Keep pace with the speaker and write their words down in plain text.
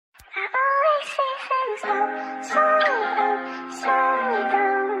things upside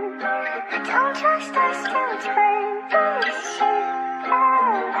down. I don't trust us to turn this shit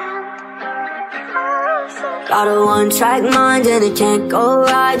around. Got a one-track mind and it can't go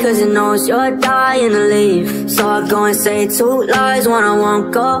right, cause it knows you're dying to leave. So I go and say two lies when I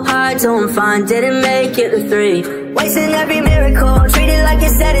won't go high, till I'm fine, didn't make it to three. Wasting every miracle, treat it like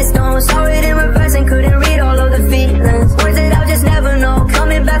it's set in stone. Saw it in reverse and couldn't read all of the feelings. Words that I'll just never know,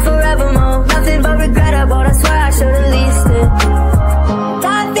 coming back forevermore. Nothing but regret I bought, I swear I should've leased it.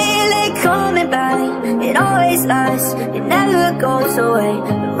 That feeling coming back, it always lasts, it never goes away.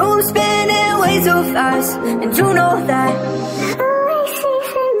 The room's spinning way too fast, and you know that.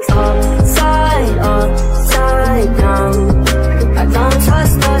 Upside down, I don't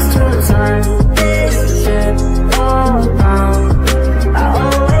trust us to turn this ship around. I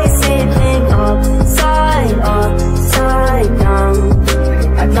always see things upside down.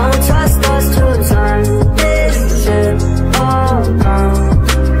 I don't trust us to turn this ship around.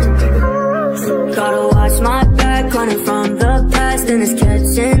 Gotta watch my back, running from the past, and it's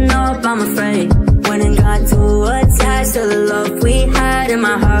catching up, I'm afraid. When it got too attached to the love we had, and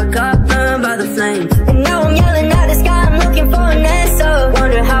my heart got burned by the flames. And now I'm yelling at the sky, I'm looking for an answer.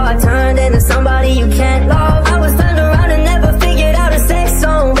 Wonder how I turned into somebody you can't love. I was turned around and never figured out a sex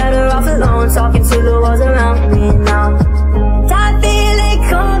song. Better off alone, talking to the walls around me now. That feeling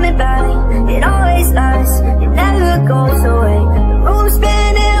coming back, it always lasts, it never goes away. The room's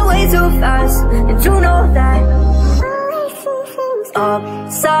spinning way too fast, and you know that.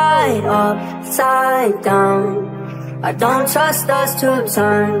 Upside down, I don't trust us to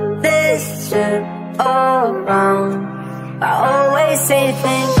turn this ship around. I always say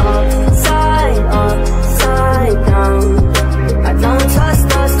things upside down. I don't trust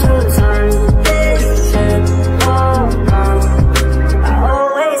us to turn